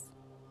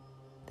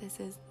This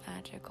is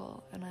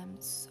magical, and I'm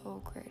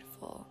so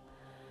grateful.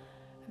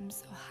 I'm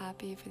so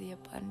happy for the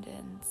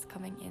abundance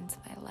coming into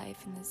my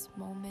life in this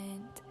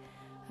moment.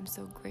 I'm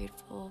so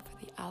grateful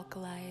for the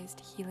alkalized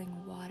healing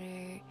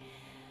water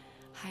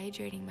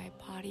hydrating my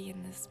body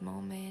in this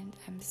moment.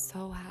 I'm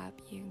so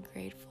happy and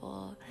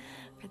grateful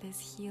for this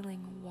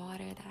healing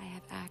water that I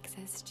have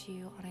access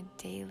to on a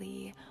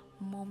daily,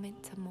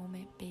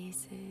 moment-to-moment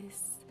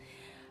basis.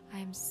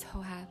 I'm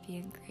so happy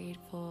and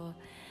grateful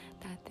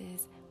that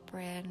this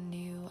brand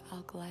new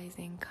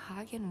alkalizing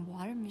Kangen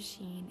water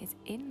machine is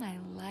in my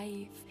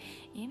life,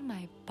 in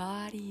my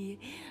body.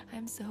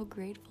 I'm so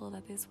grateful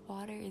that this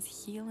water is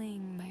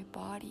healing my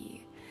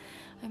body.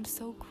 I'm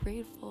so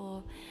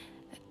grateful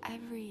that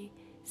every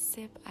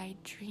sip I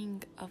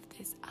drink of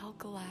this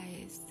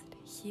alkalized,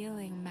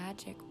 healing,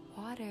 magic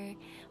water,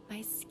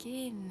 my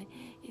skin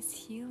is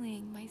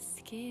healing, my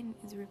skin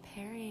is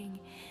repairing,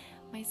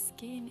 my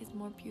skin is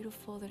more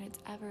beautiful than it's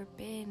ever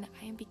been.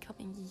 I am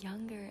becoming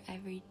younger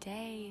every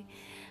day.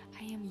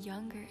 I am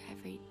younger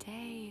every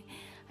day.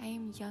 I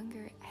am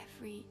younger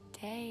every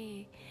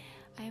day.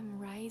 I am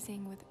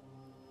rising with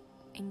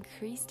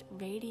increased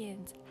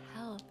radiance,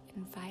 health,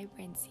 and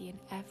vibrancy in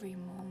every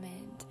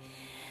moment.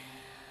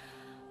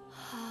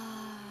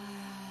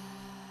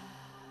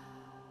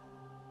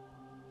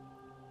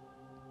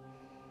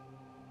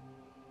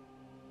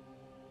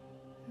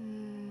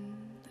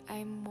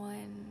 I'm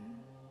one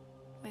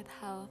with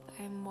health.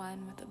 I'm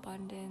one with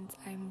abundance.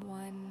 I'm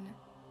one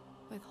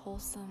with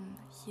wholesome,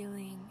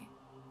 healing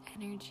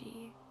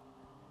energy.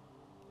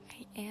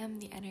 I am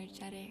the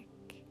energetic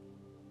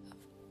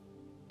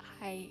of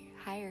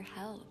higher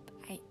health.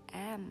 I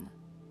am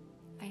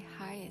my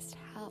highest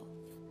health.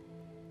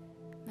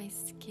 My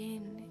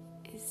skin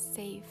is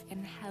safe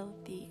and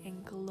healthy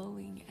and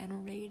glowing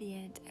and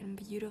radiant and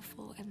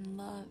beautiful and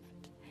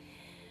loved.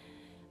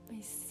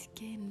 My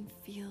skin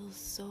feels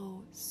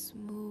so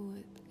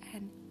smooth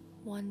and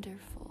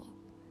wonderful.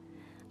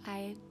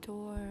 I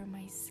adore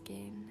my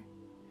skin.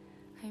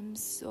 I'm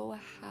so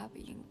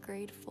happy and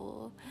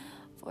grateful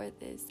for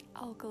this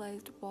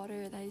alkalized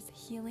water that is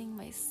healing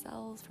my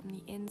cells from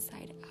the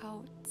inside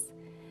out.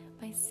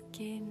 My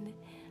skin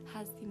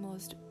has the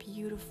most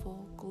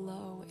beautiful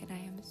glow, and I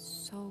am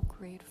so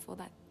grateful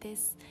that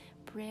this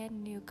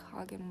brand new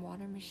Kangen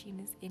water machine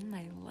is in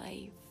my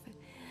life.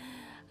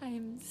 I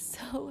am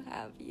so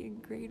happy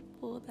and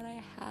grateful that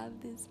I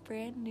have this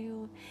brand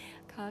new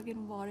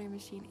Kangen water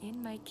machine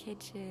in my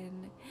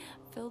kitchen,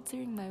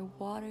 filtering my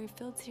water,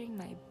 filtering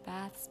my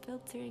baths,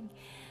 filtering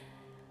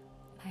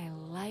my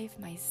life,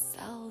 my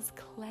cells,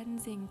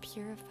 cleansing,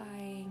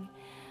 purifying,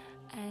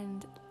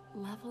 and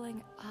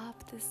leveling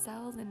up the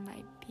cells in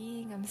my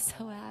being. I'm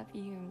so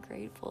happy and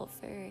grateful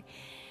for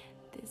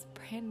this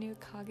brand new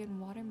Kangen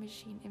water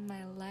machine in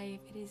my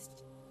life.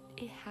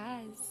 It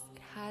has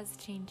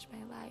changed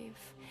my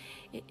life.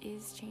 It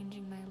is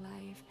changing my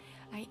life.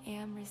 I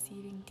am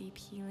receiving deep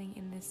healing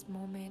in this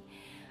moment.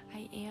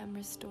 I am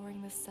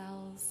restoring the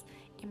cells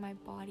in my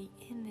body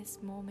in this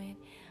moment.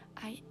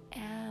 I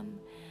am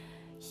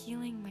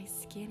healing my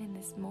skin in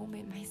this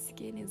moment. My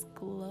skin is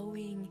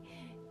glowing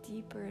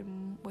deeper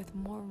and with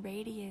more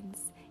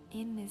radiance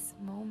in this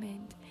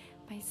moment.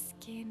 My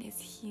skin is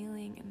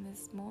healing in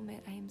this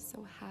moment. I am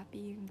so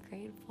happy and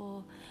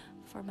grateful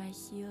for my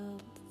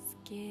healed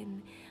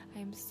skin. I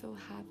am so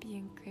happy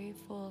and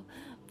grateful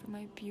for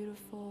my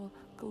beautiful,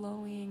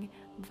 glowing,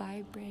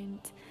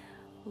 vibrant,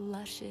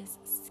 luscious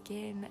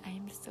skin. I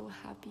am so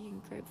happy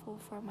and grateful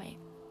for my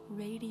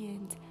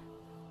radiant,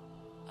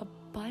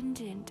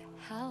 abundant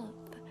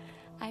health.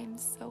 I am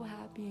so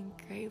happy and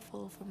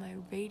grateful for my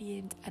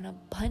radiant and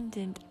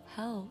abundant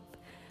health.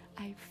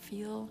 I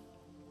feel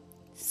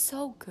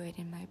so good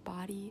in my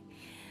body.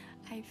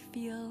 I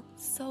feel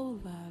so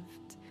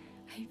loved.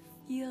 I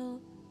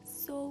feel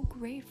so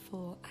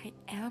grateful. I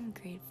am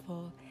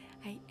grateful.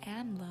 I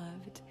am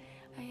loved.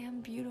 I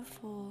am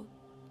beautiful.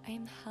 I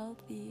am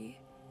healthy.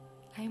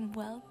 I am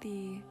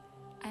wealthy.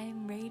 I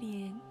am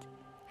radiant.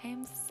 I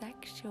am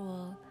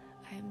sexual.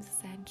 I am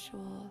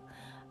sensual.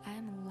 I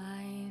am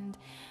aligned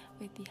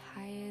with the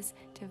highest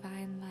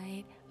divine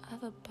light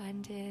of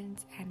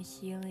abundance and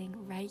healing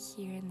right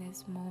here in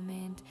this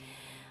moment.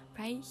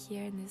 Right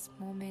here in this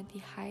moment, the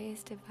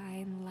highest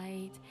divine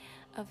light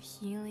of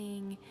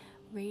healing,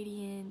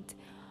 radiant,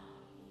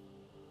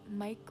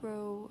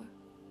 micro-isms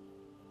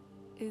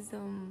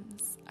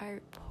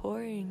are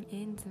pouring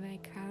into my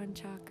crown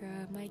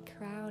chakra. My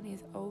crown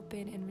is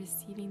open and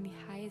receiving the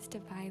highest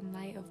divine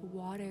light of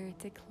water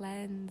to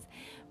cleanse,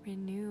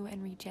 renew,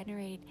 and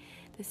regenerate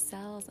the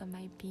cells of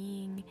my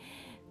being.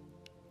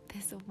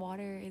 This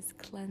water is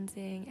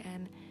cleansing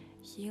and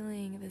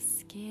healing the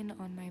skin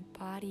on my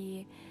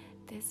body.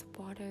 This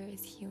water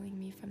is healing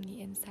me from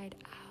the inside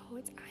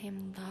out. I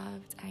am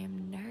loved. I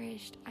am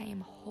nourished. I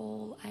am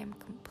whole. I am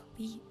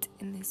complete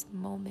in this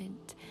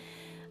moment.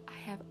 I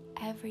have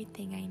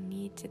everything I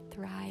need to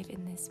thrive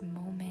in this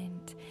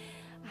moment.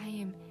 I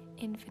am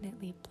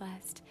infinitely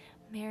blessed.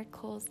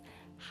 Miracles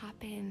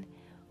happen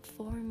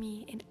for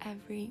me in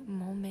every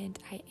moment.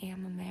 I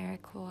am a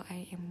miracle.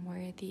 I am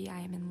worthy. body. I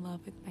am in love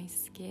with my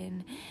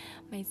skin.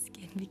 My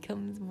skin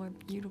becomes more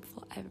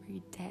beautiful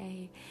every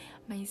day.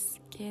 My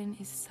skin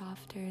is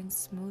softer and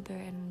smoother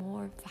and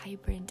more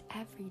vibrant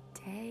every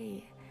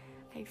day.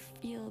 I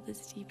feel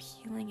this deep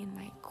healing in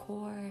my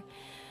core.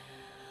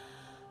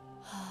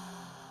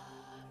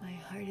 My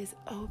heart is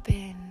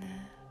open.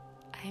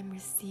 I am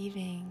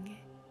receiving.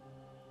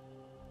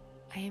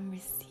 I am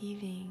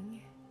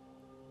receiving.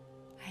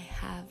 I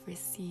have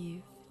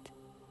received.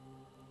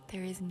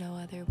 There is no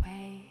other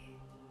way.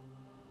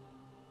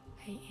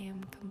 I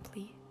am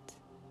complete.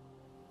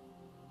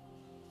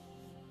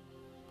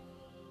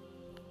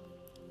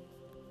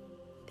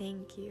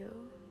 Thank you.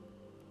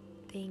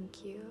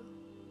 Thank you.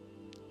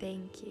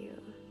 Thank you.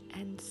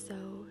 And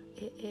so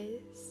it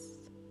is.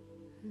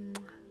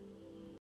 Mwah.